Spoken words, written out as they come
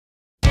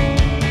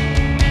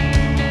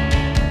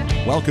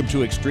Welcome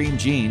to Extreme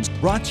Genes,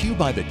 brought to you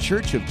by The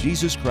Church of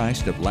Jesus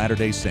Christ of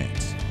Latter-day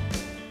Saints.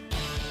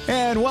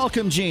 And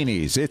welcome,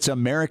 Genies. It's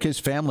America's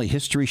family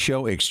history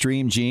show,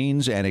 Extreme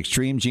Genes, and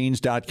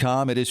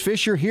ExtremeGenes.com. It is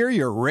Fisher here,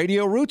 your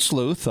radio root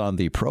sleuth, on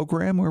the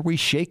program where we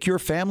shake your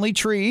family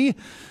tree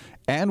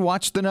and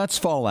watch the nuts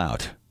fall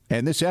out.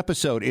 And this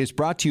episode is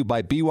brought to you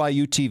by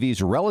BYU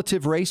TV's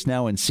Relative Race,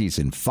 now in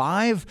Season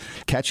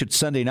 5. Catch it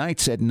Sunday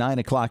nights at 9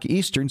 o'clock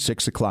Eastern,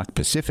 6 o'clock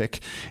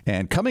Pacific.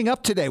 And coming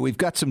up today, we've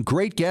got some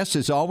great guests,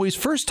 as always.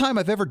 First time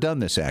I've ever done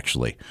this,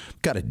 actually.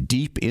 Got a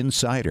deep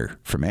insider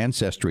from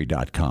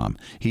Ancestry.com.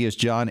 He is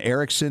John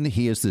Erickson.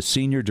 He is the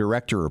Senior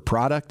Director of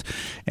Product.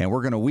 And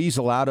we're going to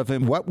weasel out of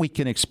him what we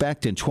can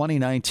expect in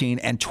 2019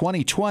 and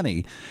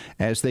 2020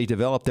 as they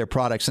develop their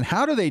products. And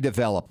how do they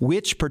develop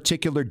which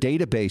particular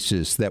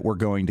databases that we're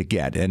going to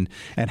get, and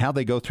how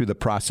they go through the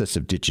process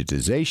of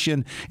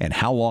digitization and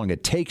how long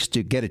it takes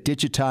to get it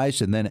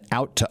digitized and then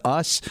out to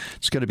us.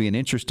 It's going to be an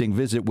interesting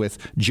visit with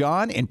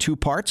John in 2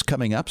 parts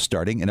coming up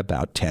starting in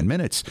about 10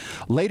 minutes.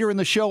 Later in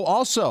the show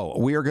also,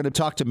 we are going to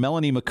talk to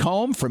Melanie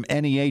McComb from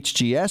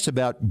NEHGS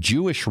about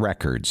Jewish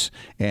records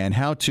and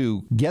how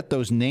to get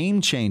those name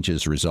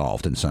changes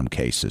resolved in some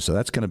cases. So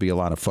that's going to be a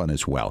lot of fun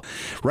as well.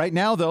 Right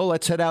now, though,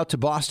 let's head out to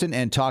Boston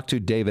and talk to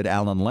David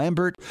Allen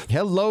Lambert.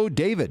 Hello,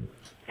 David.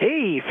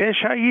 Hey, Fish,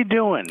 how you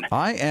doing?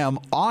 I am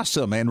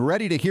awesome and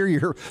ready to hear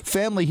your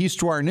family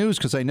histoire news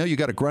because I know you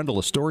got a grundle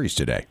of stories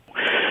today.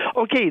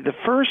 Okay, the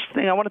first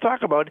thing I want to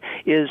talk about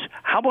is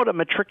how about a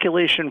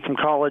matriculation from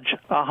college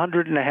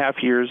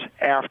 100.5 years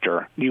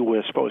after you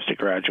were supposed to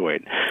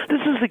graduate?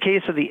 This is the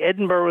case of the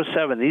Edinburgh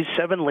Seven. These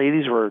 7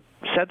 ladies were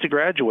set to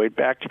graduate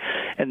back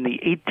in the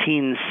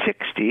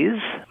 1860s,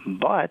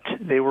 but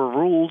they were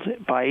ruled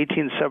by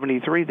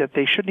 1873 that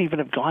they shouldn't even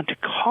have gone to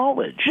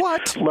college.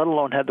 What? Let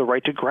alone had the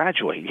right to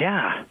graduate.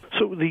 Yeah.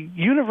 So the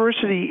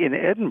university in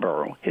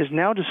Edinburgh has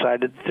now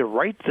decided to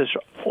right this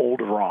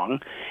old wrong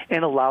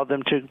and allow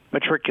them to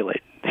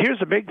matriculate. Here's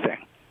the big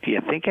thing. Do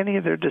you think any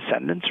of their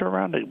descendants are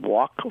around to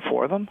walk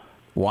for them?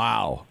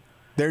 Wow.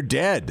 They're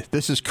dead.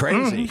 This is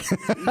crazy.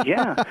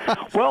 Yeah.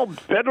 Well,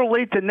 better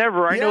late than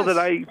never. I know that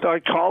I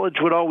thought college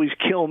would always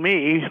kill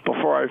me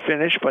before I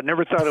finished, but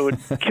never thought it would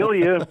kill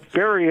you,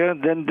 bury you,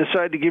 then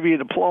decide to give you a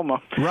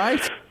diploma.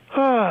 Right.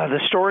 The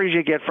stories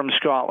you get from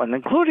Scotland,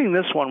 including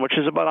this one, which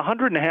is about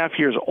 100.5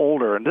 years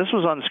older. And this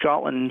was on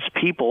Scotland's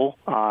People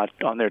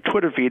on their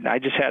Twitter feed, and I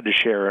just had to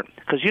share it.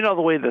 Because you know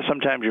the way that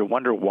sometimes you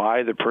wonder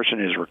why the person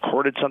has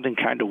recorded something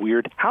kind of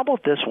weird? How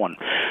about this one?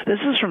 This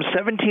is from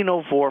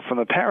 1704 from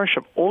the parish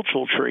of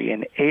Ochiltree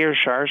in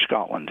Ayrshire,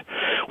 Scotland,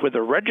 where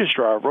the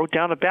registrar wrote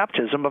down a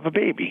baptism of a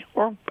baby,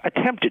 or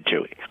attempted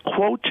to.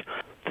 Quote,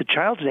 the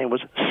child's name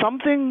was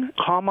something,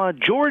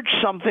 George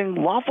something,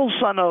 lawful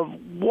son of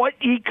what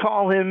ye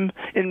call him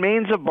in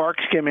mains of bark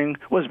skimming,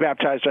 was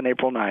baptized on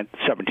April 9th,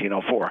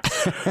 1704.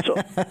 So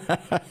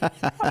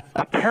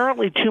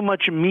apparently too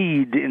much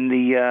mead in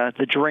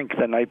the drink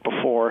the night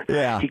before.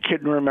 Yeah. He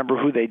couldn't remember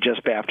who they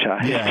just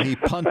baptized. Yeah, he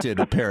punted,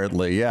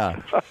 apparently,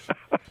 yeah.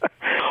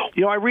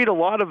 You know, I read a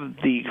lot of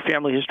the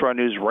family history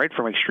news right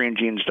from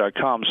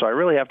ExtremeGenes.com, so I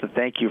really have to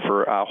thank you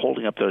for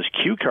holding up those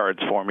cue cards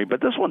for me.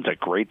 But this one's a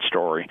great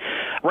story.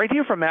 Right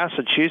here from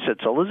Massachusetts,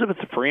 Elizabeth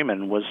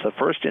Freeman was the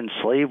first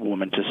enslaved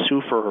woman to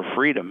sue for her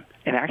freedom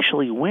and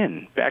actually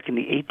win back in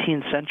the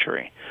 18th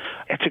century.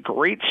 It's a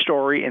great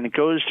story, and it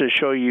goes to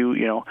show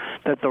you,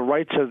 that the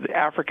rights of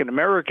African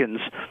Americans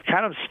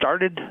kind of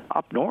started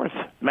up north.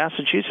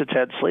 Massachusetts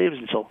had slaves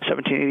until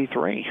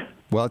 1783.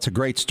 Well, it's a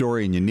great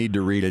story, and you need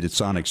to read it.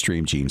 It's on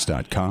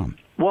ExtremeGenes.com.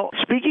 Well,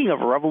 speaking of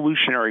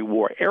Revolutionary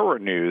War era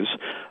news,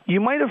 you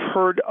might have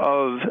heard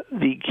of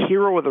the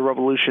hero of the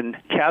Revolution,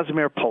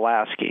 Casimir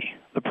Pulaski,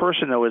 the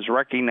person that was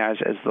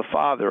recognized as the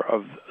father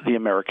of the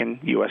American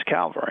U.S.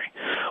 cavalry.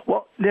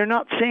 Well, they're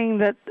not saying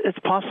that it's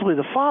possibly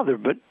the father,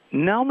 but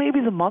now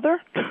maybe the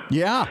mother?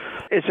 Yeah.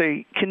 It's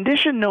a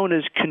condition known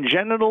as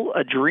congenital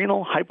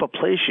adrenal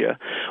hypoplasia,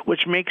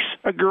 which makes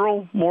a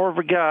girl more of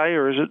a guy,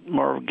 or is it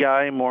more of a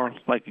guy, more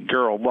like a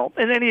girl? Well,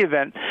 in any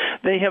event,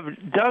 they have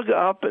dug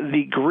up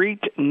the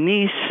great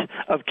niece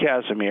of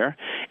Casimir,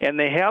 and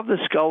they have the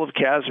skull of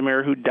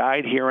Casimir who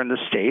died here in the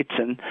States,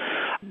 and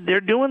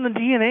they're doing the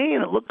DNA,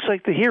 and it looks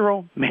like the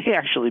hero may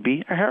actually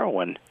be a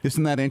heroine.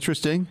 Isn't that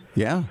interesting?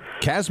 Yeah.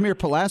 Casimir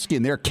Pulaski,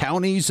 and their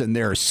counties and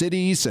their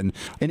cities and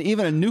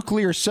even a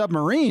nuclear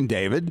submarine,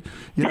 David,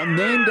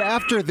 named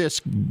after this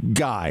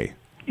guy.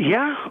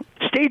 Yeah.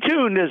 Stay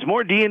tuned as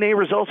more DNA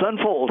results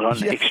unfold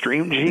on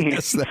Extreme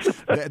Genes.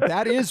 Yes,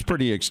 that is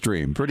pretty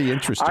extreme, pretty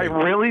interesting. I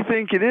really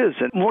think it is.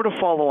 And more to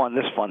follow on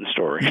this fun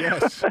story.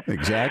 Yes,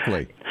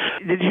 exactly.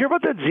 Did you hear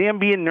about that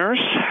Zambian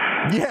nurse?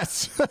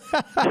 Yes.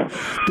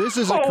 This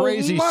is a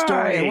crazy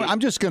story. I'm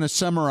just going to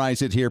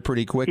summarize it here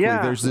pretty quickly.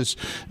 Yeah. There's this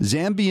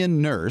Zambian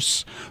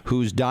nurse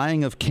who's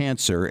dying of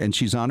cancer, and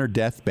she's on her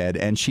deathbed,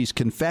 and she's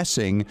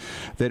confessing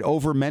that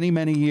over many,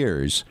 many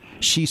years,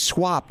 she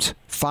swapped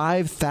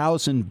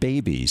 5,000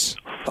 babies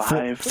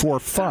For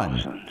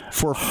fun.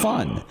 For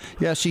fun.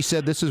 Yeah, she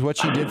said this is what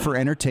she did for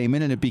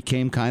entertainment, and it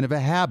became kind of a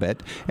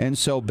habit. And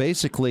so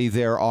basically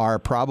there are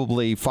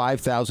probably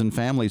 5,000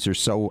 families or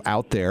so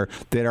out there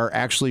that are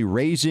actually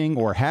raising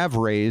or have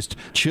raised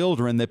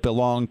children that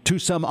belong to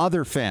some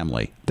other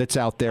family that's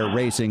out there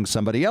raising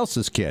somebody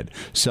else's kid.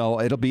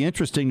 So it'll be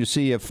interesting to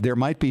see if there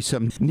might be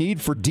some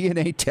need for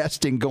DNA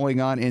testing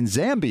going on in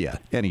Zambia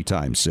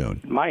anytime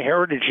soon.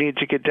 MyHeritage needs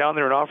to get down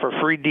there and offer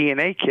free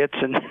DNA kits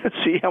and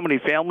see how many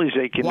families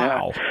they can.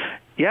 Wow.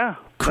 Yeah.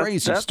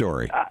 Crazy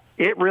story.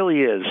 It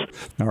really is.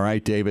 All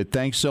right, David,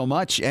 thanks so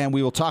much, and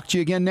we will talk to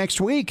you again next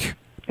week.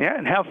 Yeah,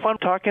 and have fun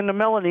talking to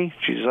Melanie.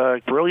 She's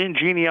a brilliant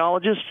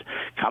genealogist.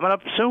 Coming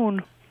up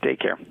soon. Take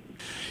care.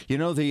 You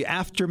know, the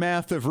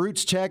aftermath of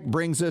Roots Tech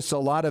brings us a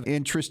lot of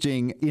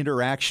interesting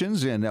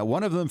interactions, and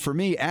one of them for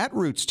me at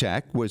Roots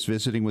Tech was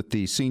visiting with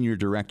the Senior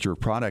Director of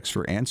Products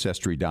for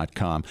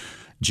Ancestry.com,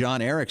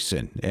 John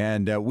Erickson.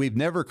 And we've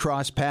never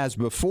crossed paths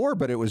before,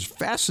 but it was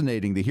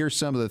fascinating to hear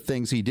some of the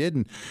things he did.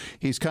 And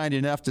he's kind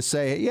enough to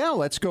say, yeah,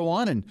 let's go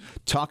on and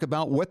talk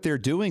about what they're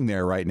doing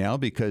there right now,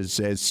 because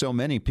as so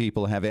many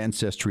people have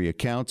Ancestry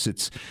accounts,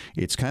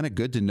 it's kind of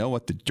good to know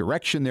what the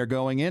direction they're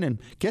going in and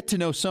get to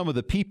know some of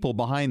the people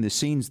behind the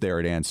scenes there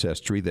at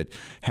Ancestry that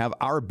have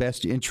our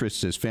best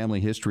interests as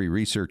family history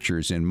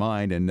researchers in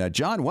mind. And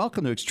John,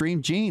 welcome to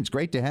Extreme Genes.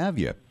 Great to have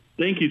you.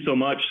 Thank you so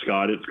much,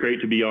 Scott. It's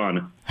great to be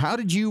on. How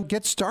did you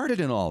get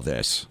started in all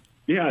this?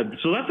 Yeah,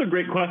 so that's a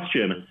great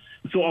question.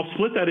 So I'll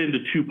split that into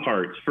two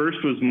parts. First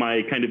was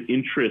my kind of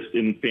interest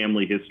in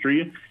family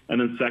history,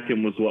 and then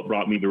second was what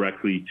brought me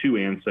directly to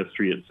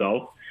Ancestry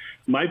itself.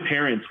 My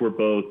parents were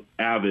both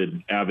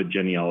avid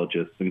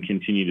genealogists and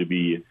continue to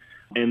be.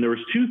 And there was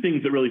two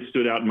things that really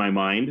stood out in my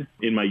mind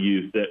in my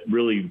youth that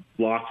really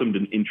blossomed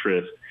an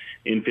interest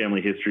in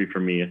family history for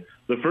me.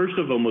 The first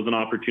of them was an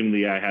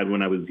opportunity I had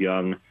when I was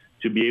young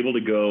to be able to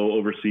go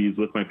overseas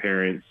with my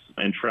parents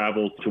and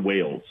travel to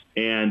Wales.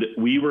 And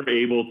we were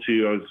able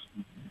to, I was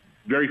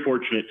very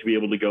fortunate to be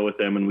able to go with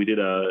them, and we did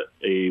a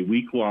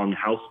week-long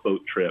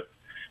houseboat trip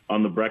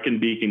on the Brecon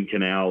Beacon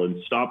Canal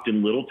and stopped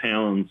in little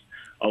towns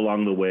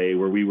along the way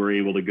where we were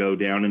able to go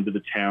down into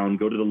the town,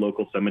 go to the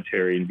local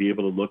cemetery, and be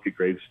able to look at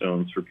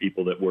gravestones for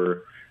people that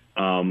were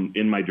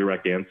in my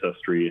direct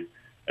ancestry.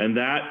 And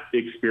that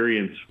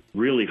experience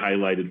really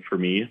highlighted for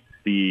me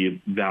the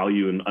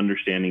value and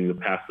understanding the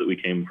past that we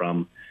came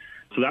from.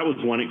 So that was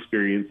one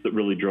experience that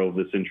really drove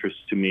this interest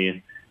to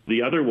me.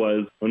 The other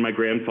was when my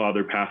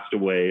grandfather passed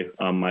away,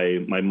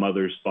 my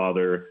mother's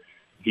father.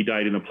 He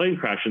died in a plane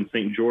crash in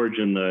St. George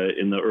in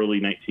the early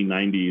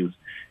 1990s.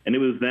 And it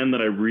was then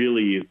that I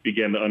really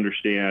began to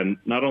understand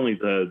not only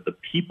the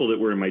people that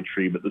were in my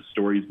tree, but the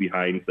stories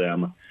behind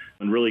them,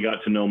 and really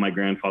got to know my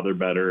grandfather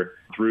better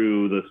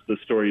through the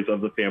stories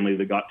of the family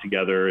that got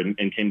together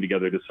and came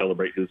together to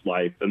celebrate his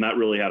life. And that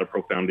really had a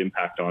profound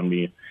impact on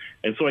me.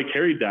 And so I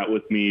carried that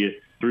with me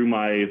through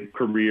my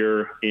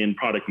career in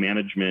product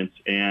management.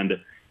 And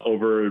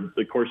over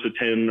the course of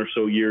 10 or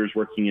so years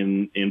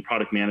working in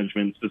product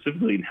management,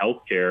 specifically in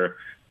healthcare,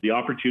 the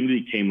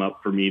opportunity came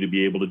up for me to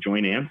be able to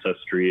join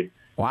Ancestry.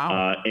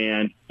 Wow.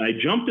 And I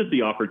jumped at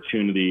the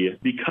opportunity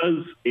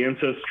because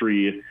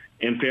Ancestry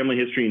and family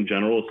history in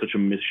general is such a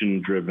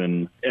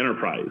mission-driven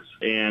enterprise.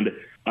 And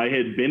I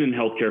had been in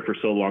healthcare for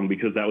so long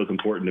because that was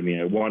important to me.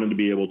 I wanted to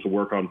be able to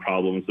work on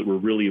problems that were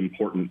really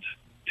important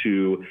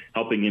to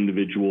helping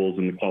individuals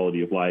and the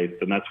quality of life.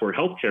 And that's where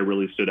healthcare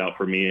really stood out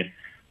for me.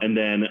 And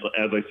then,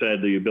 as I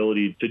said, the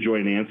ability to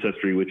join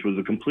Ancestry, which was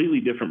a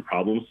completely different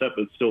problem set,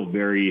 but still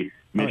very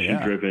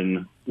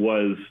mission-driven,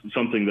 was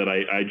something that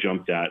I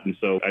jumped at. And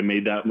so I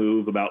made that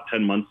move about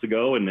 10 months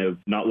ago and have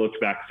not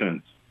looked back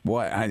since.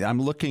 Boy,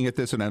 I'm looking at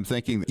this and I'm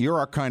thinking, you're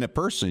our kind of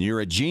person. You're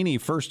a genie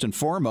first and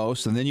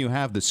foremost, and then you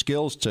have the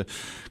skills to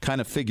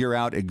kind of figure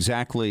out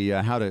exactly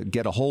how to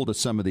get a hold of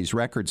some of these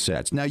record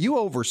sets. Now, you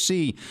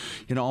oversee,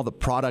 all the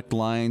product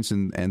lines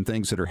and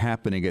things that are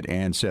happening at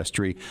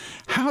Ancestry.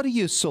 How do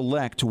you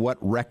select what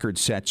record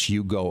sets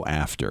you go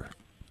after?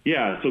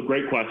 Yeah, so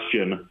great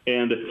question.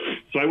 And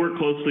so I work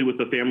closely with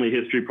the family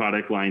history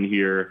product line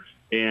here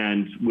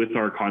and with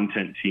our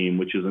content team,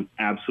 which is an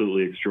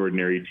absolutely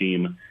extraordinary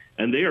team.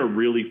 And they are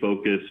really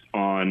focused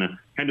on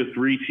kind of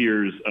three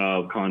tiers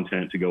of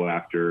content to go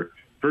after.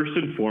 First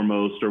and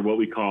foremost are what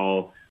we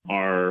call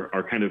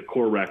our kind of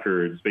core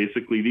records.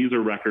 Basically, these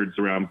are records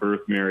around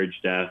birth, marriage,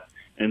 death,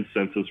 and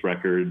census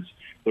records,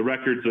 the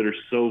records that are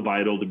so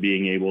vital to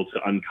being able to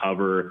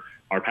uncover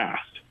our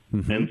past.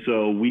 Mm-hmm. And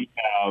so we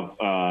have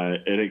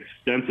an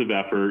extensive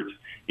effort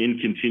in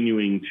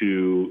continuing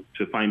to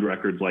find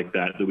records like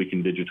that we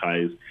can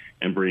digitize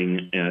and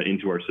bring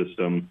into our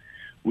system.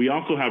 We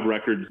also have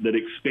records that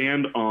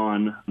expand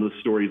on the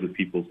stories of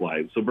people's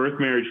lives. So birth,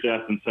 marriage,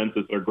 death, and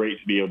census are great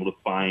to be able to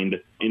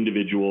find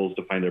individuals,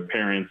 to find their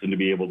parents, and to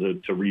be able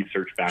to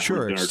research backwards in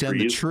our trees. Sure,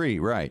 extend the tree,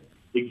 right.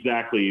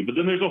 Exactly. But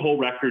then there's a whole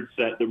record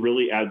set that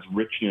really adds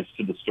richness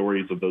to the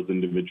stories of those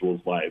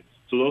individuals' lives.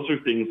 So those are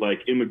things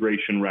like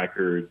immigration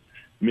records,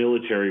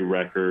 military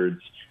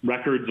records,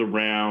 records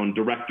around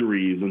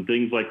directories and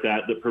things like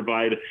that that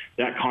provide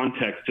that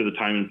context to the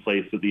time and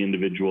place that the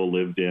individual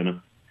lived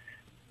in.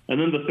 And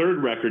then the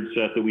third record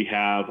set that we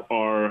have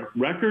are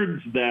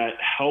records that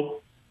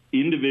help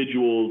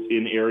individuals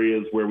in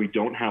areas where we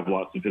don't have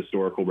lots of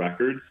historical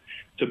records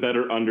to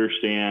better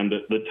understand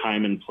the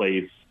time and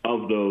place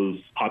of those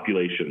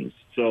populations.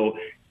 So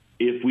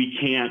if we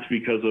can't,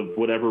 because of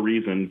whatever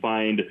reason,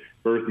 find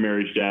birth,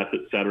 marriage, death,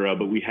 et cetera,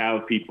 but we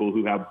have people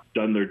who have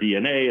done their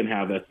DNA and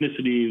have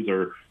ethnicities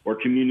or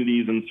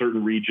communities in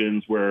certain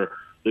regions where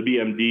the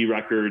BMD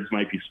records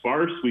might be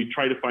sparse, we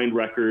try to find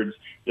records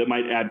that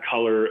might add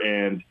color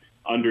and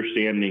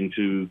understanding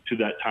to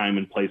that time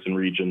and place and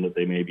region that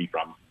they may be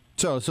from.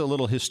 So it's a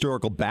little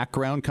historical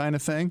background kind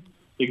of thing?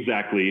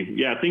 Exactly.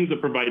 Yeah, things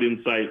that provide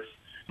insights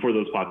for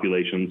those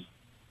populations.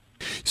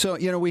 So,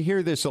 we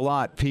hear this a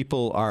lot.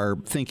 People are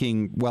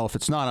thinking, well, if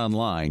it's not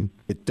online,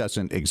 it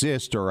doesn't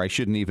exist, or I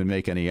shouldn't even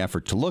make any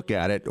effort to look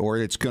at it, or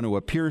it's going to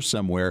appear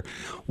somewhere.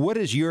 What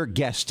is your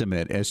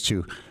guesstimate as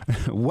to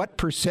what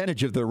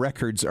percentage of the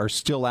records are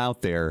still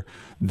out there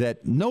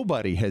that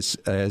nobody has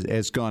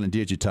gone and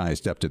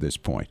digitized up to this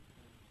point?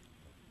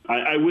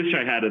 I wish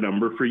I had a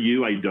number for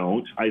you. I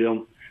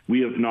don't.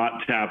 We have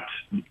not tapped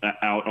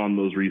out on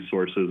those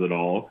resources at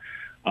all.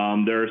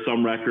 There are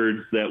some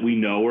records that we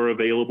know are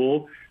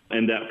available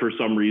and that for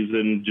some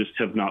reason just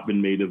have not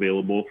been made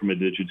available from a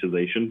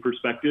digitization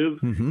perspective.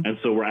 Mm-hmm. And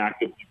so we're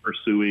actively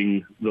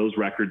pursuing those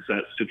record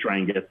sets to try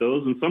and get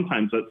those. And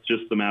sometimes that's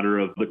just a matter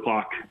of the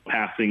clock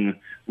passing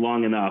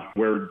long enough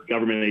where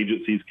government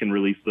agencies can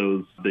release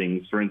those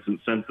things. For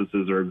instance,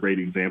 censuses are a great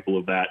example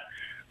of that,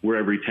 where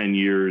every 10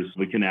 years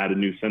we can add a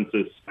new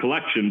census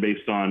collection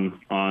based on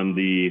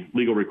the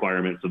legal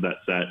requirements of that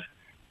set.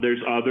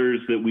 There's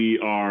others that we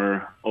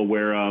are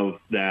aware of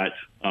that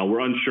we're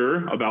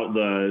unsure about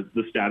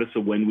the status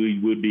of when we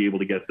would be able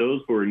to get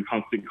those. We're in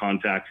constant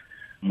contact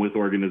with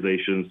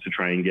organizations to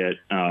try and get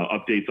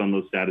updates on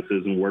those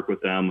statuses and work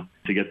with them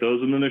to get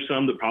those. And then there's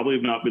some that probably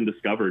have not been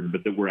discovered,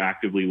 but that we're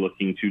actively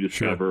looking to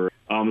discover. Sure.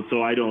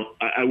 So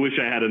I wish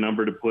I had a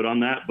number to put on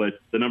that, but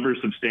the number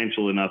is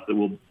substantial enough that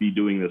we'll be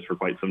doing this for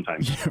quite some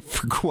time. Yeah,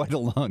 for quite a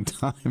long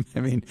time.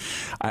 I mean,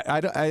 I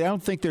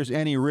don't think there's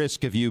any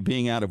risk of you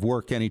being out of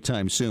work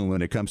anytime soon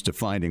when it comes to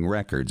finding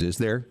records, is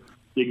there?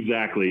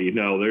 Exactly.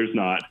 No, there's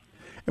not.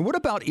 And what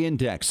about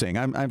indexing?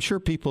 I'm sure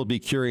people will be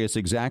curious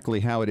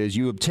exactly how it is.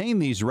 You obtain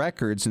these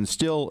records, and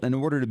still, in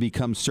order to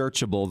become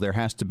searchable, there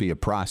has to be a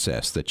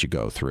process that you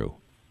go through.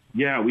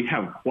 Yeah, we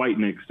have quite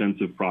an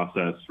extensive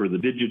process for the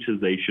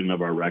digitization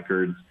of our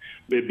records.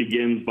 It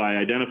begins by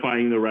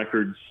identifying the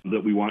records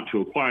that we want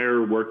to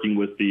acquire, working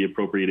with the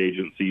appropriate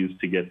agencies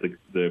to get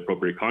the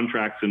appropriate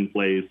contracts in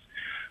place.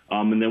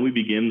 And then we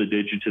begin the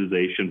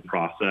digitization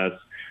process,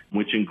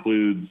 which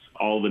includes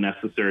all the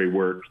necessary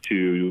work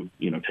to,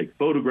 take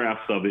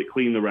photographs of it,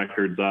 clean the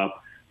records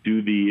up,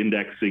 do the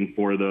indexing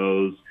for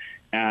those,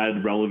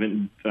 add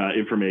relevant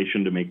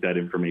information to make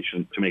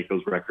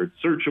those records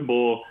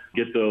searchable,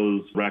 get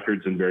those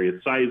records in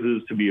various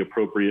sizes to be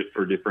appropriate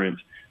for different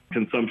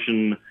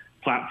consumption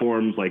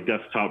platforms like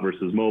desktop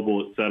versus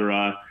mobile, et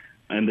cetera,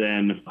 and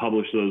then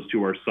publish those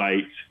to our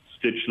site,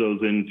 stitch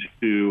those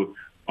into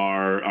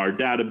our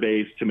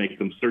database to make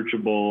them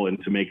searchable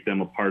and to make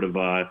them a part of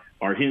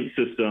our hint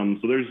system.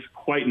 So there's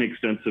quite an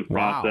extensive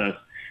process.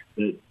 Wow.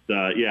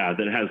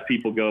 That has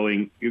people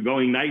going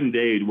night and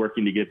day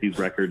working to get these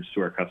records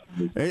to our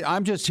customers. Hey,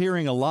 I'm just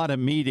hearing a lot of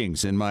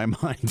meetings in my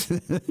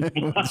mind.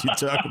 Once you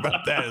talk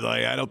about that, it's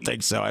like, I don't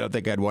think so. I don't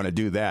think I'd want to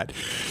do that.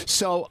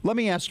 So let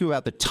me ask you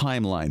about the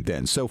timeline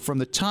then. So from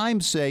the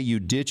time, say, you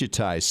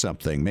digitize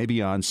something,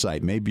 maybe on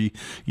site, maybe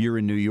you're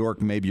in New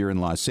York, maybe you're in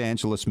Los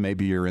Angeles,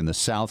 maybe you're in the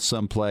South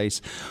someplace,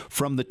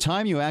 from the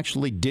time you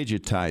actually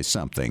digitize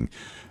something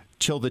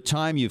till the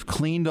time you've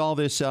cleaned all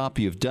this up,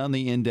 you've done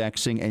the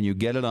indexing, and you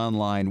get it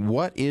online,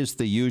 what is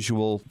the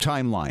usual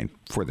timeline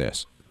for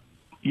this?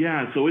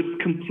 Yeah, so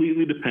it's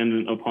completely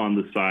dependent upon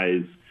the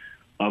size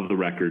of the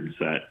record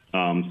set.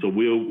 So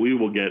we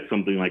will get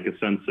something like a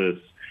census,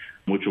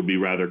 which will be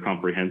rather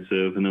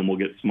comprehensive, and then we'll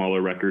get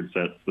smaller record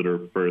sets that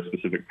are for a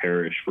specific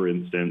parish, for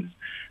instance.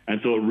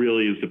 And so it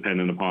really is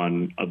dependent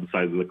upon the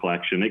size of the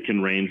collection. It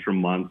can range from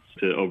months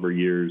to over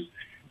years.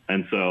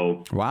 And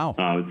so wow.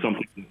 It's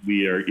something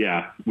we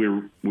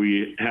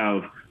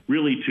have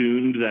really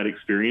tuned that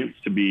experience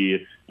to be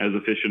as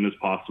efficient as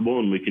possible,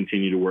 and we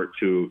continue to work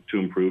to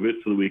improve it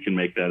so that we can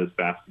make that as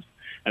fast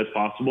as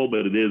possible.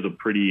 But it is a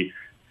pretty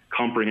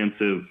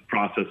comprehensive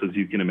process, as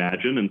you can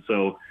imagine. And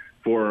so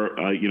for,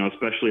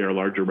 especially our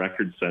larger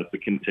record sets,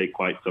 it can take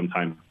quite some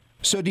time.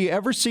 So do you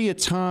ever see a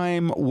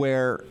time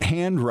where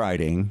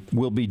handwriting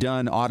will be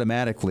done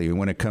automatically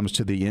when it comes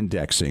to the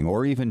indexing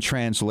or even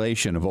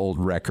translation of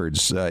old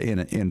records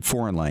in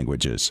foreign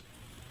languages?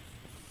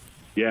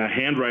 Yeah,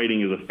 handwriting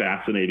is a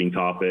fascinating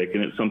topic,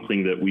 and it's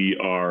something that we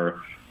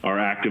are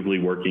actively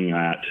working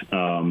at.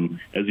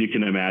 As you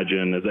can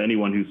imagine, as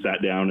anyone who's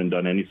sat down and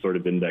done any sort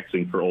of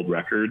indexing for old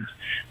records,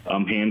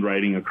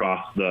 handwriting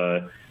across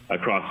the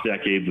across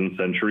decades and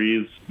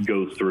centuries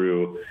goes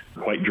through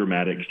quite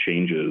dramatic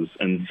changes.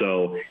 And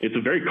so it's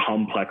a very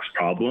complex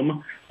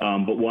problem,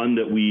 but one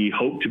that we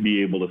hope to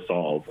be able to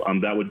solve.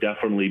 That would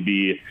definitely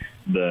be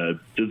the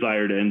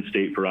desired end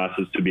state for us,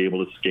 is to be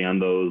able to scan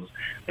those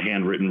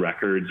handwritten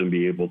records and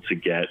be able to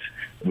get,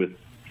 with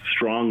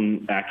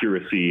strong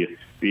accuracy,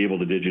 be able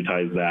to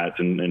digitize that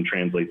and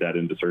translate that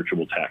into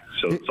searchable text.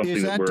 So something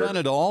is that done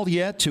at all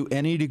yet, to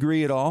any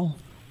degree at all?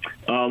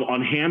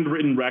 On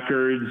handwritten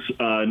records,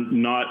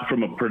 not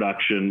from a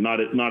production,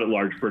 not at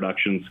large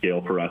production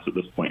scale for us at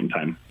this point in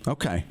time.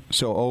 Okay,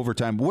 so over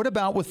time. What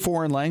about with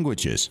foreign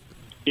languages?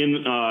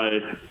 In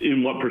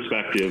what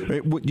perspective?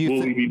 Will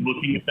we be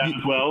looking at that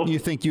as well? You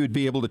think you would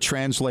be able to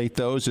translate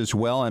those as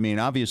well? I mean,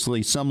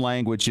 obviously, some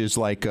languages,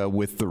 like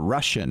with the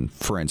Russian,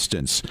 for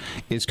instance,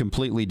 is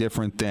completely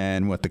different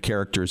than what the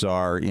characters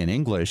are in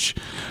English.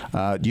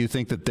 Do you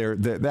think that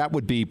that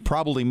would be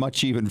probably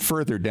much even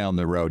further down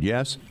the road,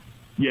 yes?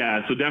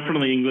 Yeah, so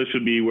definitely English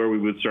would be where we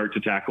would start to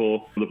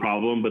tackle the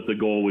problem, but the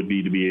goal would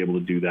be to be able to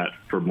do that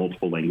for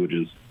multiple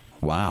languages.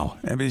 Wow.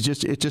 I mean,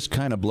 it just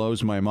kind of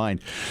blows my mind.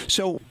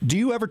 So do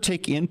you ever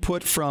take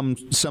input from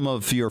some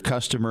of your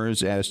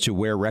customers as to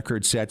where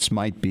record sets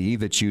might be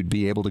that you'd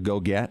be able to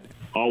go get?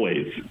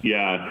 Always,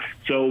 yeah.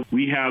 So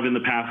we have in the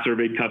past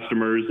surveyed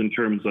customers in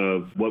terms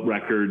of what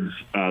records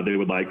they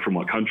would like from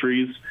what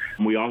countries.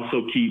 We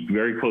also keep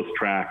very close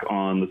track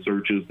on the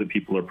searches that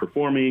people are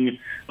performing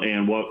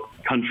and what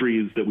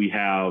countries that we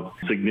have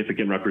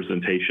significant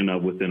representation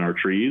of within our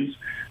trees.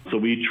 So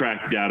we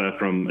track data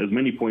from as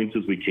many points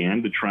as we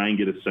can to try and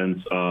get a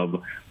sense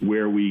of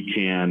where we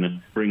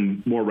can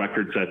bring more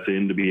record sets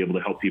in to be able to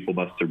help people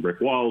bust their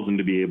brick walls and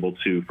to be able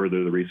to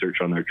further the research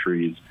on their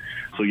trees.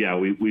 So yeah,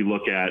 we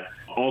look at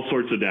all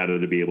sorts of data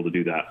to be able to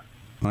do that.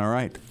 All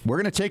right. We're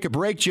going to take a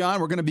break, John.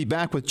 We're going to be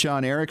back with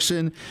John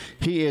Erickson.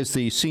 He is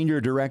the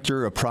Senior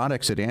Director of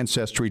Products at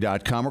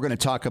Ancestry.com. We're going to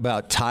talk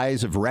about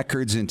ties of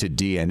records into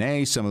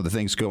DNA, some of the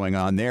things going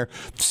on there.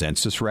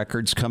 Census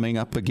records coming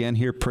up again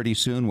here pretty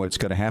soon. What's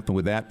going to happen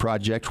with that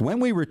project when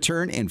we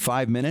return in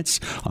 5 minutes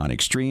on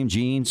Extreme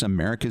Genes,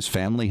 America's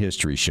Family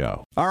History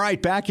Show. All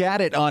right, back at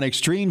it on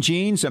Extreme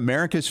Genes,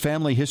 America's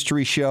Family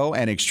History Show,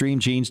 and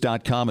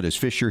ExtremeGenes.com. It is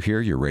Fisher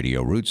here, your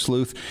radio root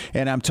sleuth,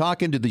 and I'm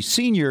talking to the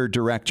Senior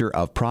Director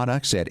of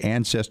Products at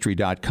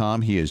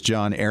Ancestry.com. He is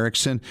John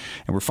Erickson,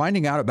 and we're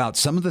finding out about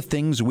some of the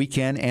things we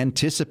can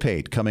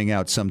anticipate coming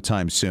out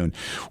sometime soon.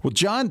 Well,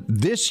 John,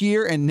 this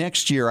year and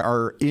next year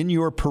are in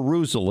your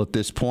perusal at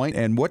this point,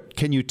 and what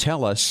can you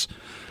tell us?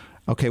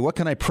 Okay, what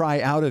can I pry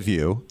out of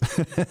you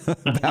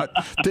about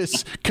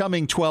this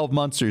coming 12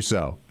 months or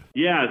so?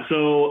 Yeah,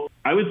 so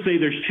I would say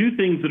there's two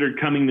things that are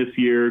coming this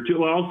year.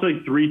 I'll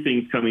say three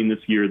things coming this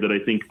year that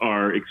I think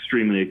are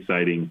extremely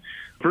exciting.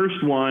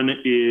 First one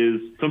is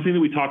something that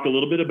we talked a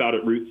little bit about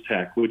at Roots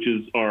Tech, which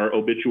is our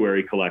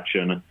obituary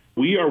collection.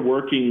 We are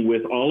working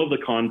with all of the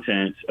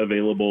content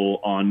available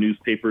on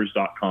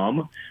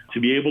newspapers.com to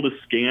be able to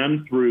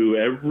scan through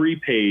every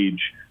page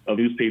of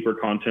newspaper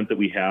content that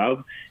we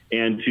have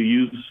and to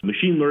use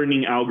machine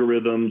learning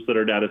algorithms that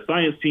our data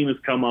science team has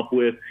come up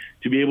with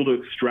to be able to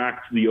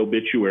extract the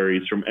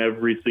obituaries from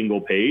every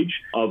single page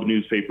of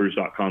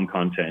newspapers.com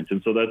content.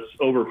 And so that's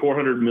over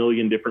 400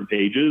 million different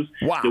pages.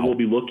 Wow. That we'll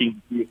be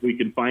looking if we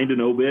can find an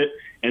obit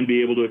and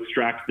be able to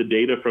extract the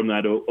data from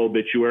that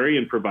obituary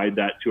and provide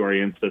that to our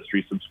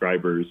Ancestry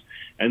subscribers.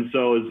 And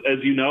so as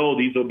you know,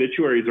 these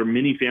obituaries are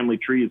mini family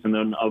trees in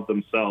and of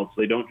themselves.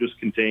 They don't just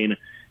contain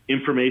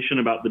information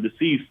about the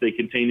deceased, they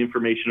contain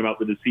information about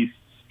the deceased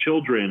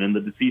children and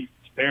the deceased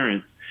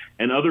parents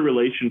and other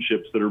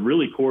relationships that are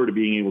really core to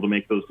being able to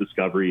make those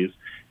discoveries.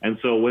 And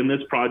so when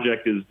this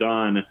project is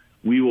done,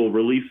 we will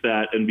release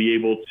that and be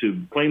able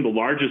to claim the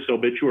largest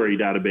obituary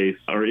database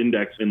or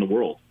index in the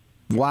world.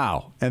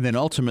 Wow. And then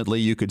ultimately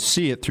you could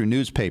see it through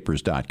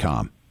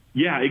newspapers.com.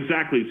 Yeah,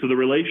 exactly. So the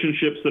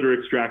relationships that are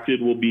extracted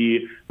will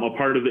be a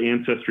part of the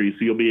Ancestry.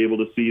 So you'll be able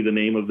to see the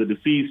name of the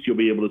deceased, you'll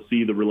be able to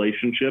see the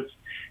relationships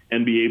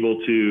and be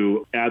able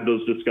to add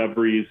those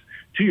discoveries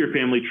to your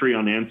family tree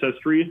on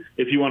Ancestry.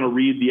 If you want to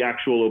read the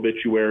actual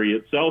obituary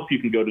itself, you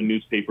can go to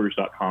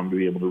newspapers.com to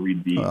be able to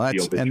read the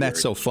obituary. And that's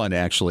so fun to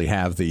actually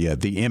have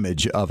the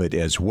image of it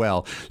as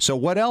well. So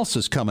what else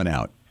is coming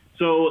out?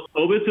 So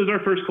Obits is our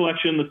first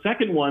collection. The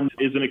second one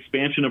is an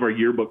expansion of our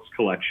yearbooks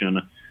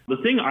collection. The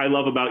thing I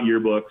love about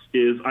yearbooks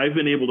is I've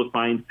been able to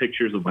find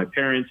pictures of my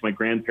parents, my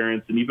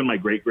grandparents, and even my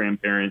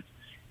great-grandparents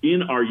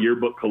in our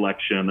yearbook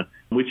collection,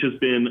 which has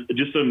been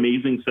just an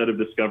amazing set of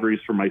discoveries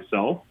for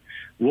myself.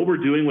 What we're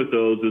doing with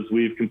those is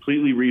we've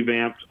completely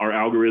revamped our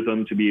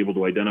algorithm to be able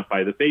to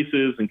identify the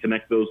faces and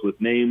connect those with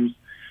names.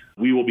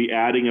 We will be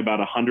adding about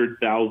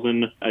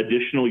 100,000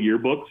 additional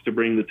yearbooks to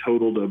bring the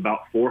total to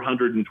about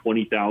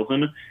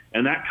 420,000,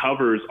 and that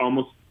covers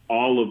almost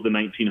all of the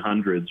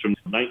 1900s, from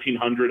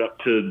 1900 up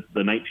to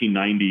the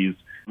 1990s,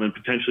 and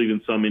potentially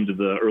even some into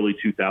the early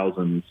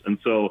 2000s. And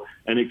so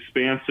an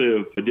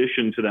expansive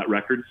addition to that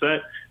record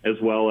set, as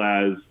well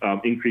as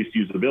increased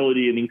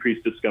usability and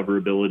increased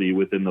discoverability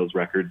within those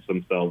records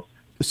themselves.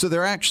 So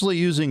they're actually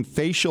using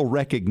facial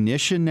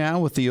recognition now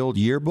with the old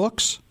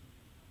yearbooks?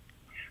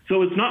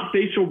 So it's not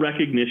facial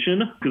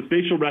recognition, because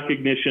facial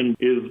recognition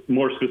is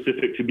more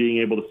specific to being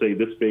able to say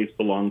this face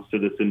belongs to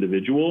this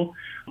individual.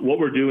 What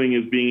we're doing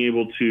is being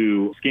able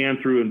to scan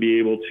through and be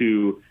able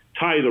to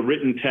tie the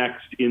written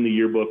text in the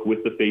yearbook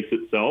with the face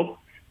itself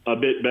a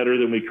bit better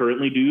than we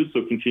currently do.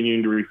 So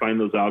continuing to refine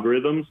those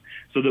algorithms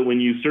so that when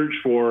you search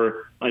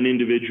for an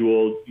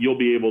individual, you'll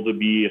be able to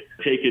be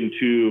taken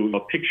to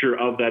a picture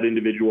of that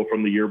individual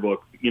from the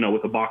yearbook,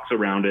 with a box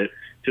around it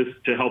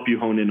to help you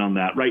hone in on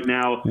that. Right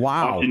now,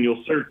 often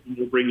you'll search and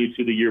it'll bring you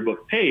to the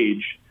yearbook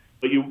page,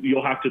 but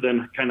you'll have to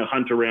then kind of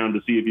hunt around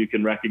to see if you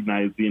can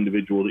recognize the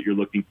individual that you're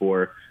looking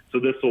for.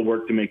 So this will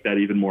work to make that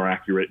even more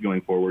accurate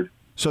going forward.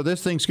 So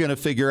this thing's going to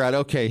figure out,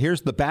 okay,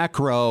 here's the back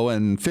row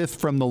and fifth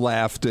from the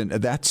left, and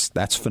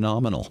that's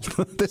phenomenal.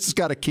 This has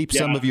got to keep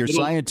some of your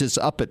scientists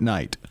up at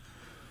night.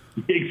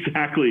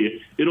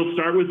 Exactly. It'll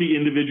start with the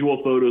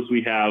individual photos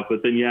we have,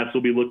 but then, yes,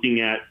 we'll be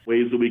looking at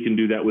ways that we can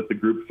do that with the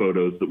group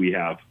photos that we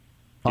have.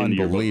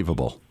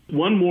 Unbelievable.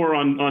 One more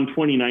on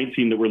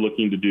 2019 that we're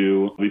looking to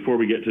do before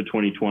we get to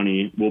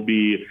 2020 will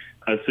be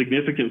a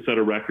significant set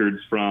of records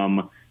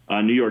from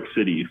New York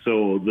City.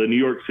 So the New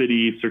York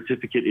City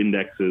certificate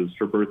indexes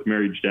for birth,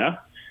 marriage, death,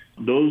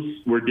 those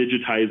we're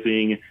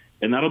digitizing,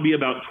 and that'll be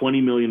about 20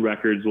 million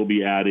records we'll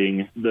be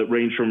adding that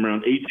range from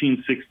around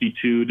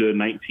 1862 to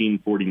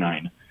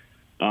 1949.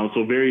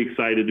 So very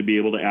excited to be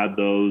able to add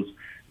those.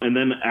 And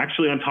then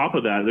actually on top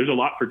of that, there's a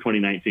lot for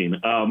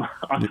 2019. On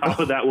top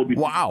of that, we'll be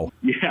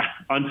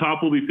on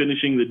top we'll be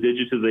finishing the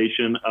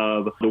digitization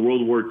of the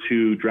World War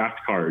II draft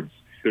cards.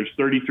 There's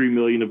 33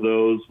 million of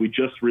those. We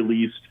just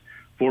released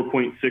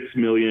 4.6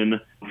 million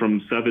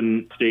from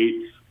 7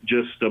 states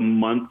just a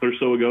month or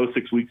so ago,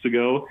 6 weeks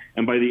ago.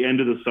 And by the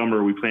end of the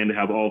summer, we plan to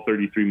have all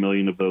 33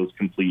 million of those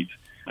complete,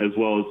 as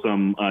well as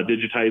some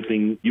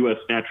digitizing U.S.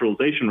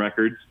 naturalization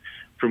records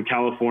from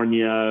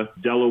California,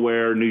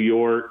 Delaware, New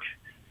York,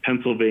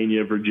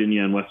 Pennsylvania,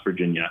 Virginia, and West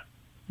Virginia.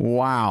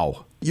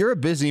 Wow. You're a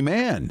busy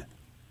man.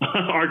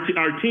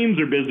 Our teams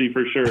are busy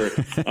for sure.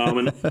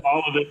 And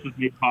all of this is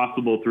made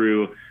possible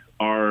through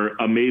our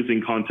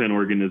amazing content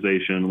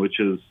organization, which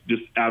is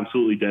just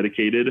absolutely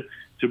dedicated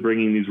to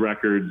bringing these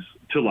records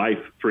to life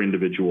for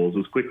individuals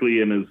as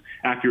quickly and as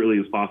accurately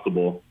as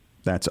possible.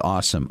 That's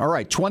awesome. All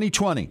right,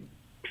 2020.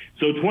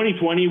 So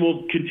 2020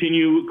 will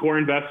continue core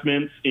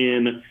investments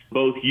in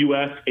both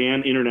U.S.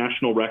 and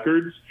international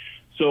records.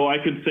 So I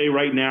could say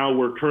right now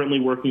we're currently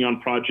working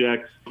on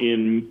projects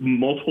in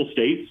multiple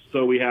states.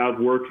 So we have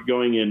work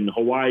going in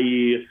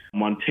Hawaii,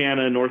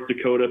 Montana, North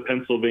Dakota,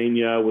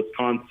 Pennsylvania,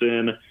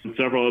 Wisconsin, and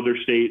several other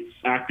states,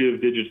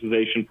 active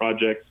digitization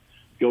projects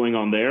going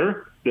on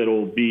there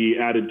that'll be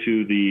added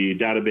to the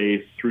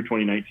database through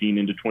 2019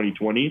 into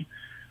 2020.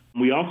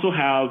 We also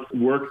have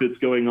work that's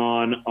going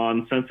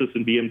on census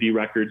and BMD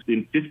records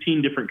in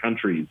 15 different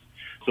countries.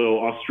 So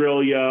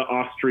Australia,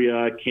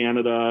 Austria,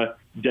 Canada,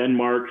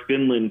 Denmark,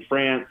 Finland,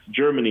 France,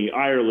 Germany,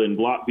 Ireland,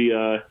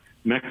 Latvia,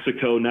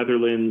 Mexico,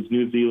 Netherlands,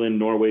 New Zealand,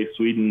 Norway,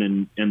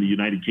 Sweden, and the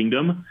United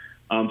Kingdom.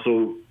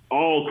 So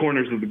all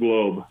corners of the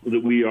globe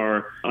that we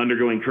are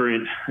undergoing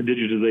current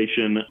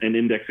digitization and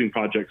indexing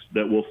projects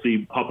that we'll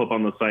see pop up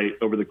on the site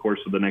over the course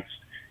of the next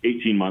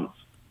 18 months.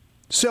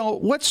 So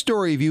what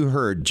story have you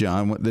heard,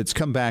 John, that's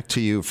come back to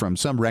you from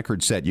some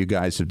record set you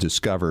guys have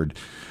discovered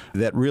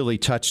that really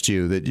touched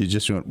you, that you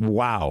just went,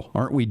 wow,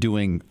 aren't we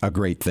doing a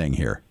great thing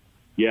here?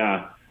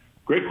 Yeah,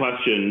 great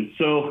question.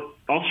 So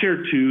I'll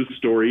share 2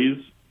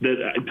 stories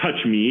that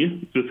touch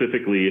me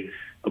specifically.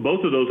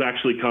 Both of those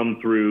actually come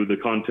through the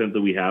content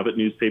that we have at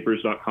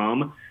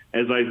newspapers.com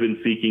as I've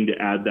been seeking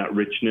to add that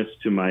richness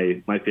to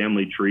my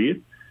family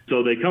tree.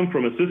 So they come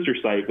from a sister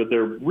site, but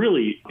they're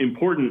really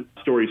important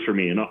stories for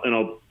me, and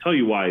I'll tell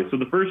you why. So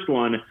the first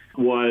one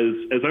was,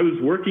 as I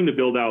was working to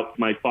build out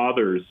my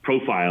father's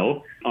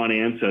profile on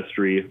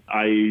Ancestry,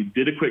 I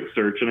did a quick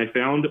search, and I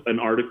found an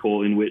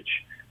article in which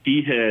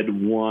he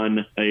had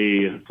won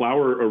a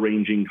flower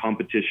arranging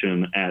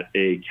competition at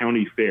a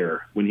county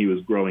fair when he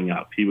was growing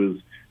up. He was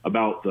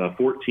about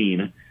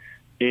 14.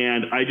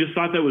 And I just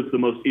thought that was the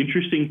most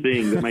interesting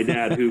thing that my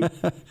dad, who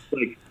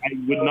I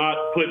would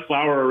not put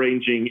flower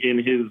arranging in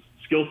his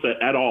skill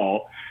set at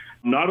all,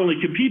 not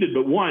only competed,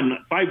 but won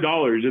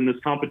 $5 in this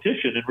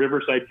competition in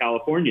Riverside,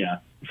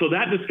 California. So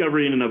that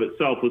discovery in and of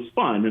itself was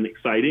fun and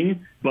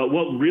exciting. But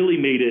what really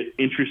made it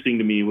interesting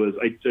to me was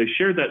I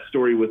shared that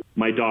story with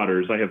my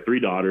daughters. I have 3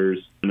 daughters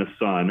and a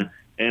son.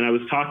 And I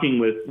was talking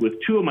with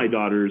 2 of my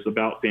daughters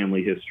about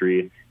family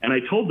history. And I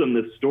told them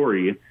this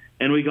story.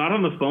 And we got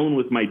on the phone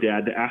with my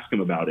dad to ask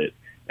him about it.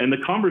 And the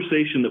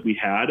conversation that we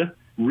had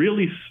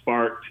really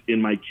sparked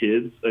in my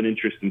kids an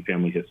interest in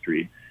family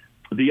history.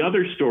 The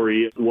other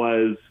story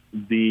was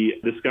the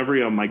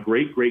discovery of my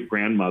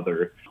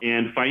great-great-grandmother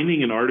and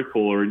finding an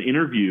article or an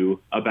interview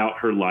about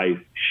her life.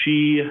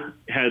 She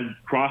had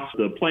crossed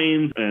the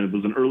plains and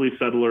was an early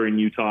settler in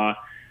Utah.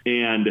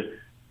 And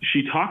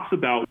she talks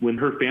about when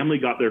her family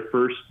got their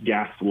first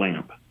gas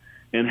lamp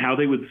and how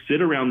they would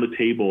sit around the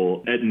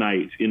table at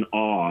night in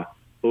awe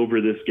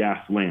over this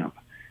gas lamp.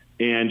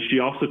 And she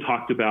also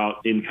talked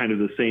about, in kind of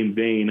the same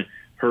vein,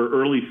 her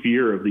early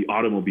fear of the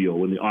automobile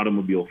when the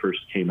automobile first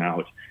came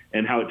out,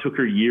 and how it took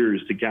her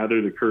years to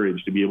gather the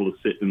courage to be able to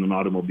sit in an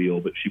automobile,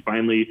 but she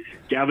finally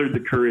gathered the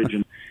courage.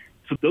 And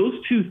so those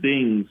two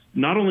things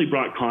not only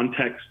brought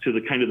context to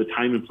the kind of the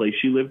time and place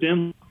she lived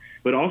in,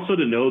 but also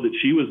to know that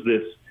she was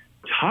this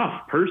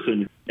tough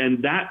person.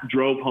 And that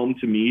drove home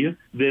to me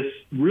this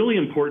really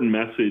important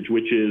message,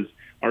 which is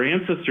our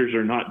ancestors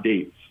are not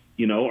dates.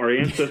 You know, our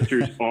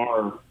ancestors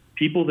are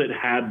people that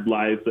had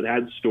lives, that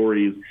had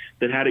stories,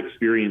 that had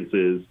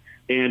experiences.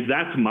 And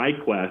that's my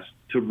quest,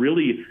 to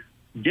really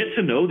get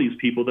to know these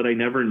people that I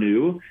never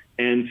knew,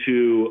 and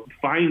to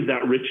find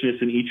that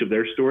richness in each of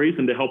their stories,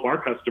 and to help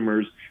our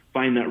customers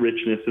find that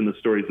richness in the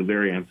stories of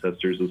their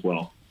ancestors as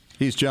well.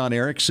 He's John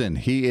Erickson.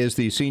 He is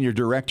the Senior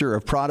Director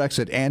of Products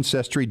at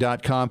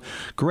Ancestry.com.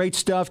 Great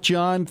stuff,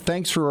 John.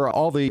 Thanks for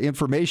all the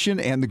information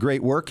and the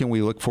great work, and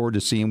we look forward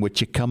to seeing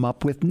what you come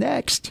up with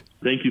next.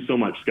 Thank you so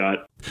much,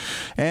 Scott.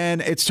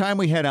 And it's time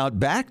we head out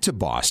back to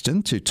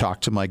Boston to talk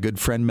to my good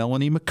friend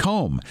Melanie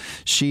McComb.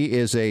 She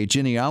is a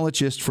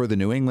genealogist for the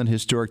New England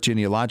Historic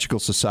Genealogical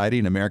Society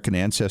and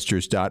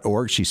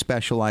AmericanAncestors.org. She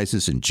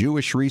specializes in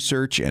Jewish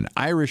research and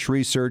Irish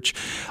research.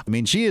 I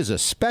mean, she is a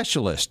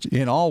specialist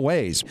in all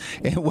ways.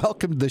 And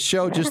welcome to the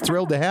show. Just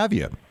thrilled to have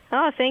you.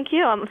 Oh, thank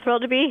you. I'm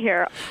thrilled to be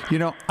here. You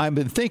know, I've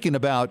been thinking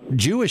about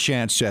Jewish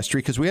ancestry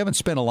because we haven't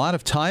spent a lot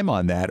of time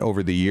on that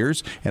over the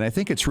years, and I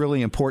think it's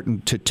really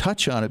important to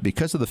touch on it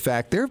because of the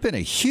fact there have been a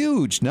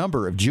huge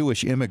number of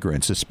Jewish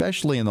immigrants,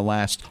 especially in the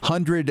last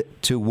 100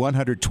 to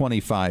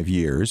 125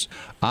 years.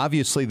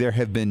 Obviously, there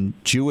have been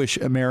Jewish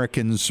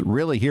Americans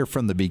really here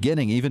from the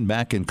beginning, even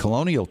back in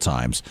colonial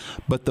times,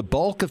 but the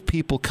bulk of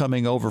people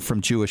coming over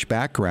from Jewish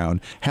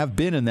background have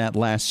been in that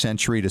last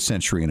century to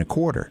century and a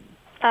quarter.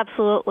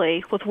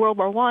 Absolutely. With World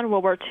War I,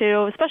 World War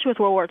II, especially with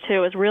World War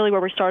II, is really where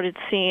we started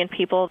seeing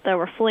people that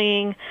were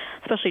fleeing,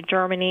 especially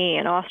Germany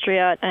and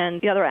Austria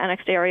and the other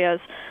annexed areas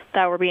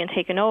that were being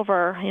taken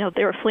over. You know,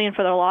 they were fleeing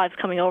for their lives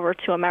coming over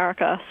to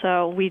America.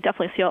 So we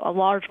definitely see a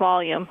large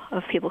volume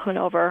of people coming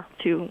over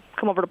to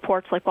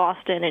ports like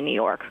Boston and New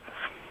York.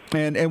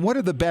 And what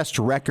are the best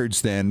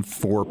records then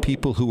for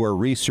people who are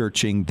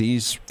researching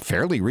these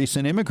fairly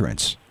recent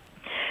immigrants?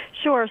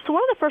 Sure. So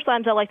one of the first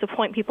items I like to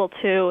point people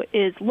to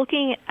is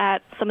looking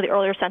at some of the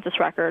earlier census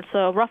records,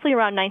 so roughly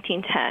around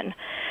 1910,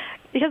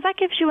 because that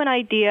gives you an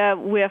idea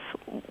with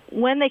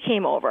when they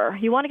came over.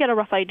 You want to get a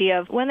rough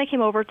idea of when they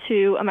came over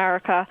to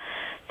America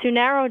to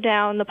narrow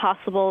down the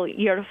possible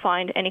year to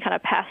find any kind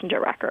of passenger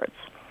records.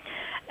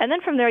 And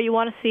then from there, you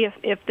want to see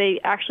if they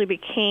actually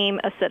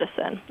became a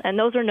citizen. And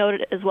those are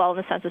noted as well in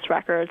the census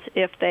records.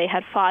 If they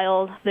had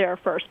filed their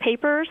first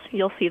papers,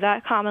 you'll see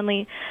that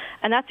commonly.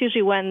 And that's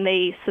usually when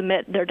they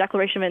submit their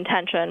declaration of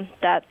intention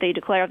that they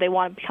declare they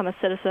want to become a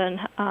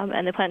citizen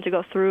and they plan to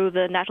go through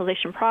the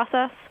naturalization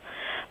process.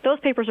 Those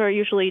papers are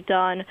usually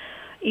done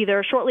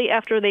either shortly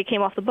after they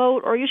came off the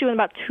boat or usually in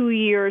about 2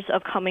 years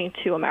of coming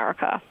to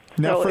America.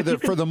 Now, so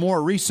for the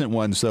more recent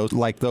ones, though,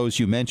 like those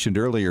you mentioned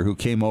earlier who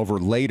came over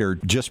later,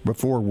 just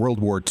before World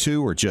War II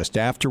or just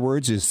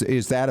afterwards,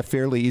 is that a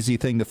fairly easy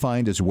thing to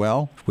find as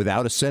well,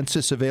 without a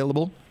census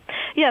available?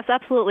 Yes,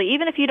 absolutely.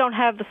 Even if you don't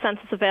have the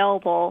census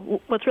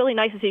available, what's really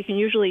nice is you can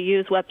usually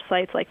use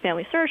websites like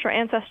Family Search or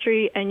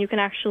Ancestry, and you can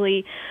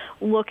actually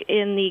look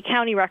in the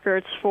county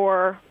records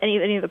for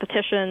any of the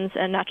petitions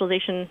and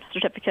naturalization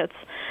certificates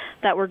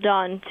that were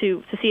done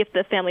to see if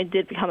the family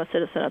did become a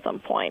citizen at some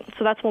point.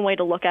 So that's one way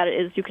to look at it,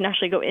 is you can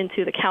actually go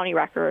into the county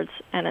records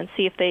and then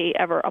see if they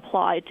ever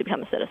applied to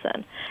become a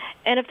citizen.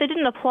 And if they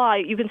didn't apply,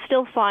 you can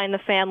still find the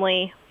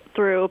family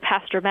through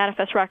passenger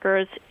manifest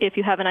records if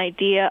you have an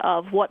idea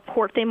of what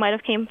port they might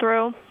have came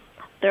through.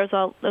 There's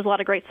a lot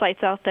of great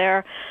sites out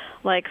there,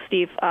 like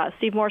Steve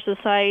Morse's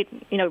site,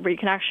 where you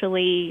can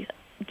actually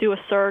do a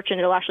search and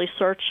it'll actually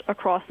search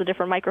across the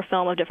different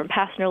microfilm of different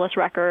passenger list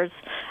records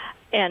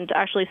and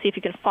actually see if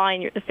you can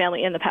find the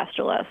family in the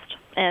passenger list.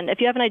 And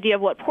if you have an idea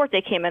of what port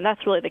they came in,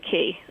 that's really the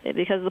key,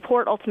 because the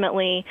port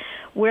ultimately,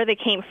 where they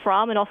came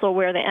from and also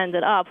where they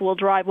ended up, will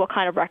drive what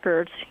kind of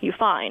records you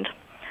find.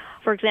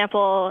 For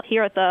example,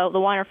 here at the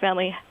Weiner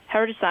Family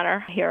Heritage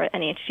Center here at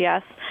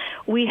NEHGS,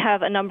 we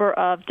have a number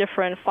of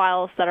different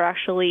files that are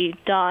actually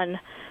done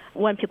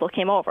when people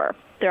came over.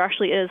 There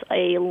actually is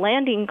a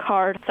landing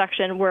card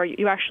section where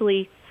you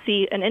actually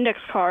see an index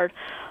card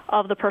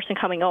of the person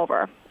coming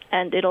over,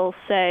 and it'll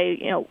say,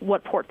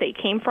 what port they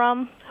came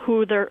from,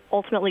 who they're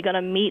ultimately going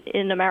to meet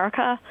in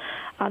America,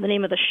 the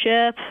name of the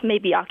ship,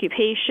 maybe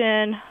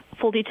occupation,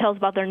 full details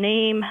about their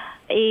name,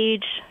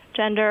 age,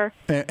 gender.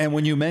 And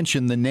when you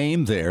mention the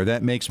name there,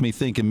 that makes me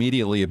think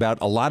immediately about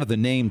a lot of the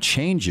name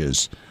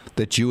changes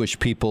that Jewish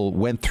people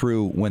went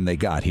through when they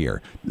got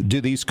here.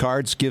 Do these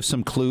cards give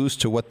some clues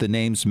to what the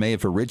names may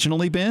have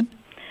originally been?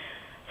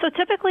 So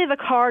typically the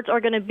cards are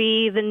going to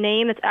be the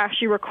name that's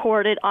actually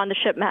recorded on the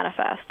ship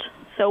manifest.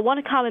 So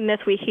one common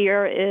myth we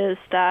hear is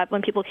that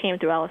when people came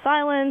through Ellis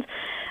Island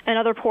and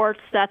other reports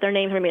that their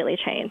names were immediately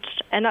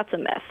changed, and that's a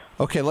myth.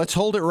 Okay, let's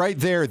hold it right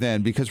there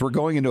then, because we're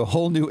going into a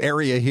whole new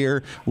area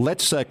here.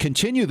 Let's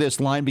continue this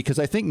line, because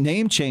I think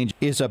name change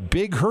is a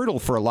big hurdle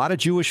for a lot of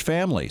Jewish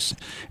families.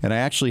 And I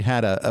actually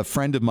had a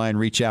friend of mine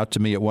reach out to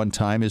me at one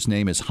time. His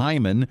name is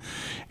Hyman,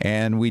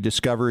 and we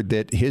discovered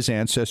that his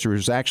ancestor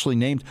was actually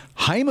named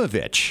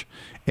Haimovich.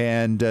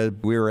 And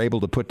we were able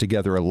to put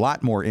together a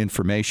lot more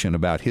information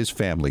about his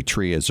family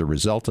tree as a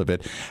result of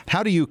it.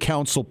 How do you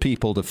counsel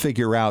people to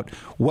figure out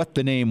what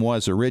the name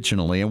was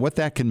originally and what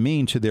that can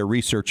mean to their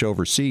research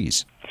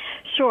overseas?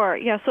 Sure.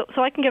 Yeah.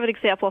 So I can give an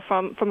example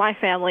from my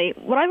family.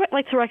 What I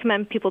like to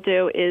recommend people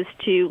do is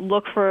to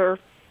look for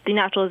the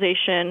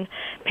naturalization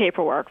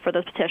paperwork for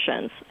the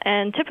petitions.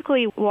 And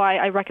typically why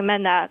I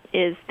recommend that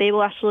is they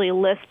will actually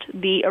list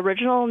the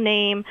original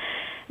name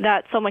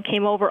that someone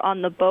came over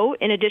on the boat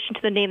in addition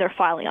to the name they're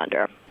filing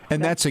under.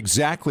 And that's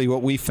exactly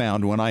what we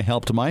found when I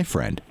helped my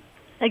friend.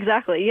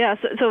 Exactly, yeah.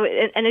 So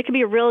it could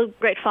be a real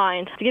great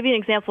find. To give you an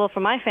example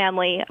from my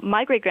family,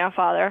 my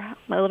great-grandfather,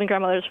 my living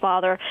grandmother's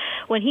father,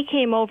 when he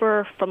came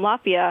over from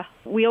Latvia,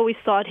 we always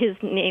thought his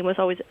name was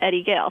always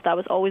Eddie Gale. That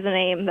was always a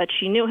name that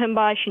she knew him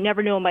by. She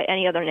never knew him by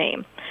any other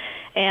name.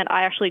 And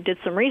I actually did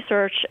some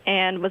research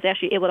and was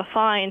actually able to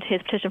find his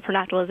petition for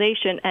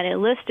naturalization, and it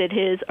listed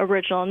his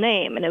original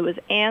name, and it was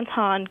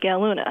Anton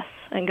Galunas.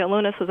 And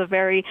Galunas was a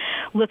very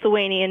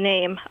Lithuanian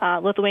name.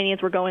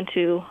 Lithuanians were going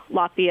to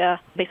Latvia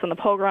based on the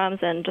pogroms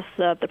and just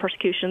the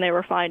persecution they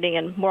were finding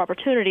and more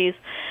opportunities.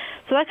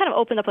 So that kind of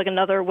opened up like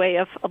another way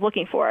of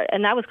looking for it,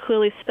 and that was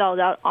clearly spelled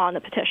out on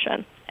the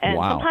petition. And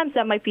wow. Sometimes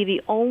that might be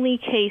the only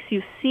case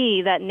you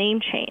see that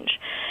name change.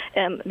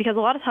 Because a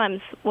lot of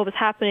times what was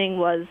happening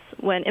was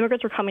when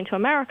immigrants were coming to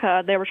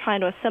America, they were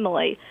trying to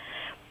assimilate.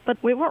 But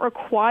we weren't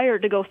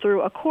required to go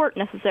through a court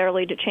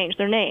necessarily to change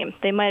their name.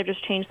 They might have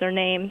just changed their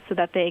name so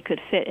that they could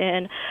fit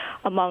in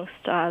amongst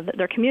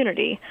their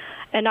community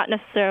and not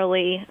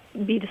necessarily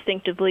be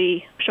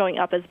distinctively showing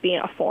up as being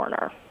a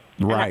foreigner.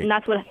 Right. And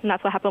that's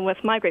what happened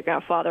with my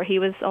great-grandfather. He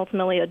was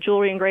ultimately a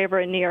jewelry engraver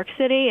in New York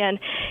City, and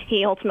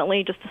he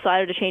ultimately just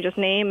decided to change his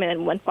name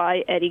and went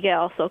by Eddie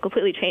Gale, so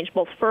completely changed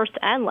both first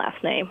and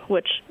last name,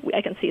 which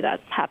I can see that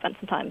happen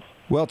sometimes.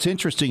 Well, it's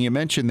interesting you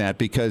mentioned that,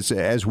 because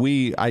as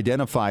we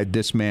identified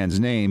this man's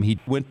name, he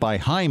went by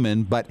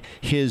Hyman, but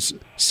his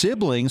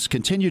siblings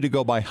continue to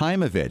go by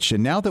Haimovich.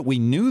 And now that we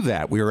knew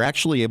that, we were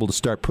actually able to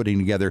start putting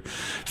together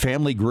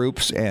family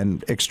groups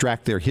and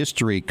extract their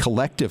history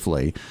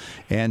collectively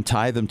and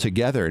tie them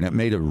together. And it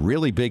made a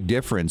really big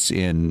difference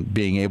in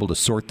being able to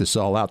sort this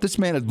all out. This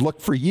man had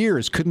looked for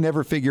years, couldn't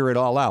ever figure it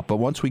all out. But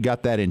once we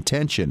got that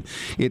intention,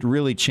 it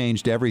really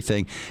changed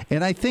everything.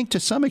 And I think to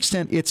some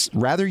extent it's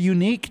rather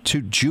unique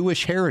to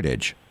Jewish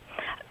heritage.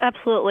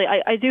 Absolutely.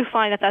 I do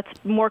find that that's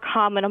more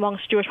common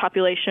amongst Jewish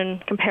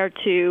population compared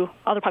to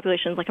other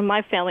populations. Like in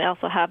my family, I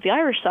also have the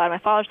Irish side, my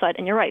father's side,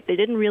 and you're right, they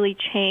didn't really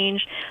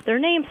change their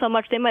name so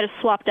much. They might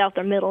have swapped out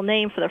their middle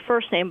name for their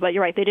first name, but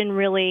you're right, they didn't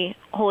really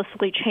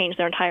holistically change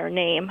their entire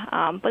name.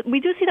 But we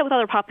do see that with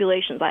other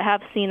populations. I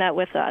have seen that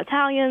with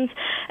Italians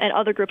and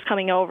other groups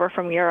coming over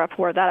from Europe,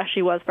 where that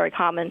actually was very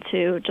common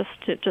to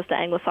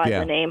anglicize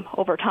the name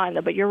over time.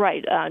 But you're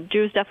right,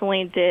 Jews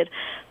definitely did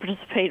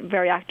participate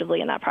very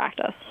actively in that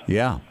practice.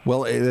 Yeah.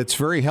 Well, it's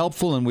very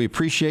helpful, and we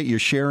appreciate you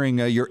sharing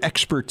your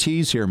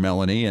expertise here,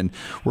 Melanie. And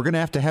we're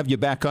going to have you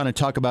back on and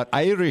talk about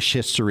Irish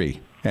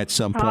history at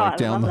some point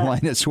down the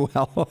line as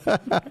well.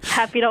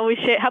 Happy to always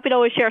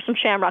share some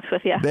shamrocks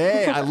with you.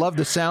 Hey, I love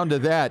the sound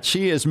of that.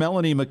 She is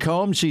Melanie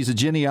McComb. She's a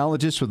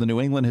genealogist with the New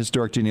England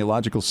Historic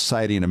Genealogical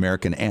Society and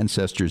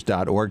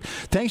AmericanAncestors.org.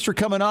 Thanks for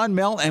coming on,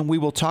 Mel, and we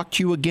will talk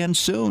to you again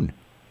soon.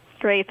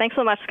 Great. Thanks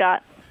so much,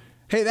 Scott.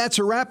 Hey, that's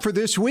a wrap for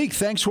this week.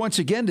 Thanks once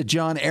again to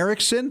John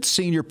Erickson,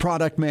 Senior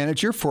Product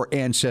Manager for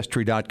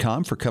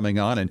Ancestry.com, for coming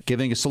on and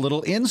giving us a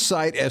little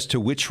insight as to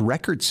which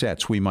record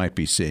sets we might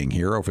be seeing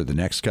here over the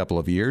next couple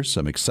of years.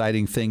 Some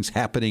exciting things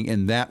happening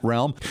in that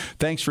realm.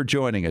 Thanks for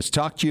joining us.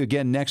 Talk to you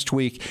again next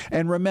week.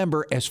 And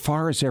remember, as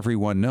far as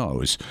everyone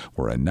knows,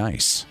 we're a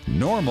nice,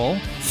 normal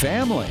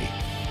family.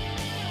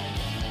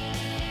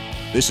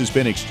 This has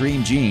been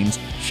Extreme Genes.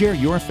 Share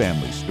your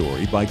family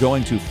story by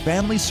going to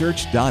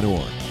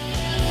FamilySearch.org.